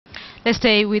Let's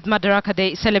stay with Madaraka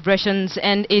Day celebrations,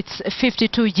 and it's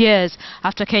 52 years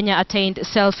after Kenya attained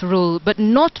self-rule, but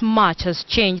not much has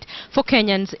changed for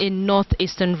Kenyans in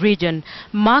northeastern region.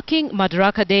 Marking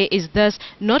Madaraka Day is thus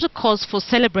not a cause for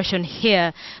celebration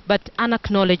here, but an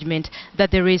acknowledgement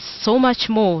that there is so much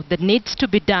more that needs to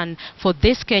be done for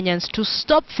these Kenyans to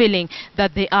stop feeling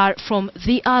that they are from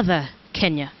the other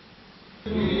Kenya.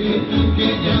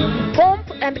 Pomp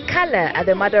and color at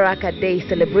the Madaraka Day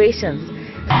celebrations.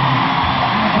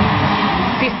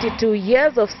 52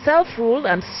 years of self-rule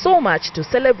and so much to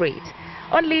celebrate.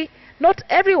 Only not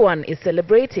everyone is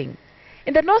celebrating.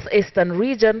 In the northeastern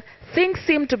region, things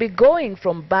seem to be going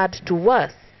from bad to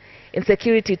worse.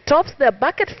 Insecurity tops their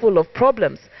bucket full of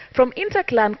problems. From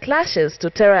inter-clan clashes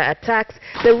to terror attacks,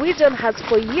 the region has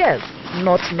for years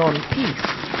not known peace.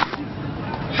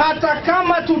 Hata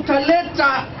kama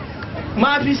tutaleta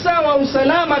maafisa wa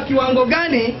usalama kiwango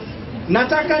gani,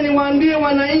 nataka niwaambie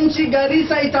wananchi,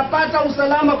 Garissa itapata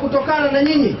usalama kutokana na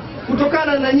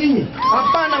nyinyi,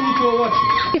 hapana mtu wowote.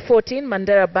 2014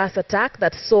 Mandera bus attack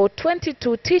that saw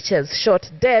 22 teachers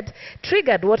shot dead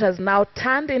triggered what has now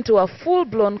turned into a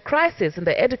full-blown crisis in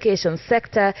the education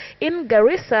sector in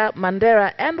Garissa,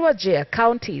 Mandera and Wajir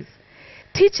counties.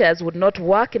 Teachers would not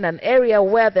work in an area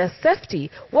where their safety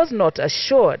was not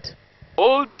assured.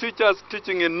 All teachers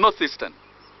teaching in Northeastern,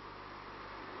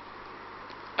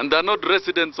 and they're not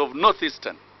residents of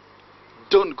Northeastern,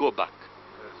 don't go back.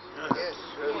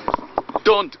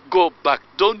 Don't go back.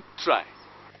 Don't try.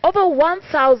 Over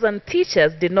 1,000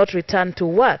 teachers did not return to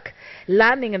work.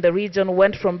 Learning in the region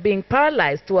went from being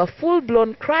paralyzed to a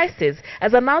full-blown crisis,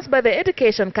 as announced by the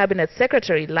Education Cabinet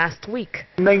Secretary last week.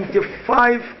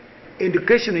 95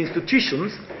 education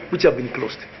institutions which have been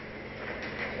closed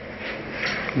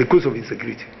because of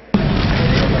insecurity.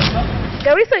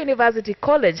 Garissa University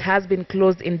College has been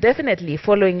closed indefinitely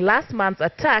following last month's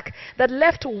attack that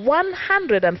left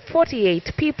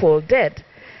 148 people dead.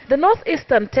 The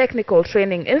Northeastern Technical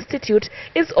Training Institute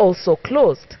is also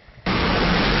closed.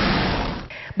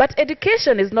 But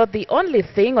education is not the only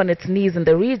thing on its knees in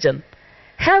the region.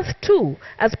 Health too,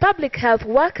 as public health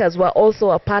workers were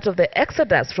also a part of the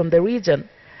exodus from the region.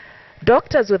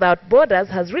 Doctors Without Borders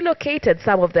has relocated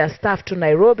some of their staff to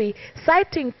Nairobi,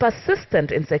 citing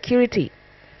persistent insecurity.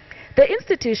 The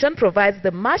institution provides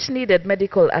the much-needed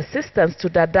medical assistance to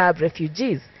Dadaab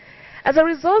refugees. As a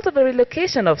result of the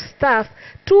relocation of staff,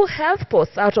 2 health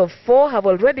posts out of 4 have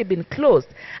already been closed,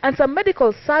 and some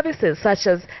medical services such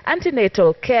as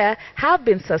antenatal care have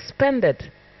been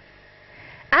suspended.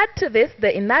 Add to this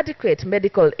the inadequate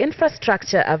medical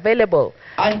infrastructure available.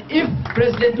 And if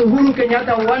President Uhuru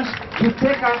Kenyatta wants to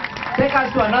take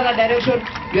us to another direction,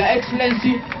 Your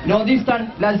Excellency,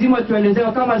 Northeastern lazima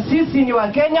tuelezewe kama sisi ni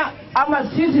wa Kenya ama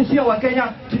sisi sio wa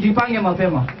Kenya, tujipange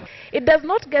mapema. It does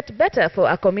not get better for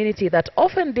a community that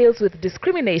often deals with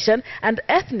discrimination and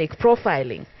ethnic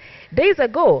profiling. Days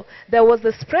ago, there was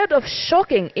the spread of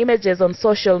shocking images on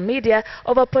social media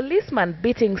of a policeman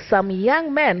beating some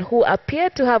young men who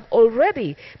appeared to have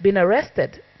already been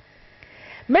arrested.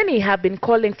 Many have been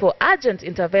calling for urgent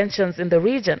interventions in the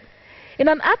region. In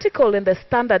an article in the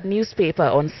Standard newspaper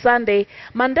on Sunday,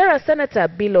 Mandera Senator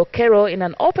Bill Okero, in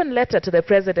an open letter to the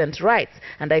President, writes,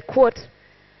 and I quote,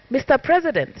 "Mr.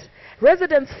 President,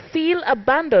 residents feel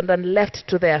abandoned and left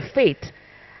to their fate.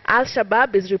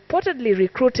 Al-Shabaab is reportedly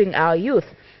recruiting our youth,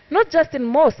 not just in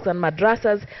mosques and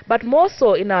madrasas, but more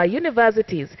so in our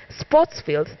universities, sports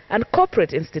fields, and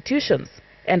corporate institutions."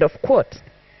 End of quote.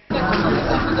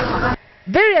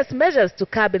 Various measures to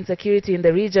curb insecurity in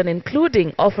the region,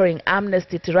 including offering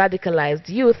amnesty to radicalized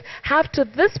youth, have to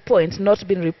this point not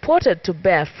been reported to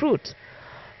bear fruit.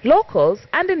 Locals,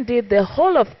 and indeed the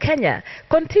whole of Kenya,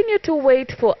 continue to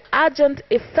wait for urgent,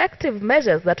 effective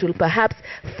measures that will perhaps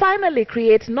finally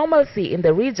create normalcy in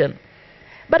the region.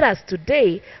 But as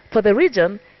today, for the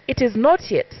region, it is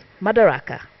not yet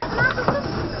Madaraka.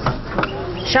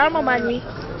 Sharma Manyi,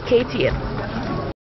 KTN.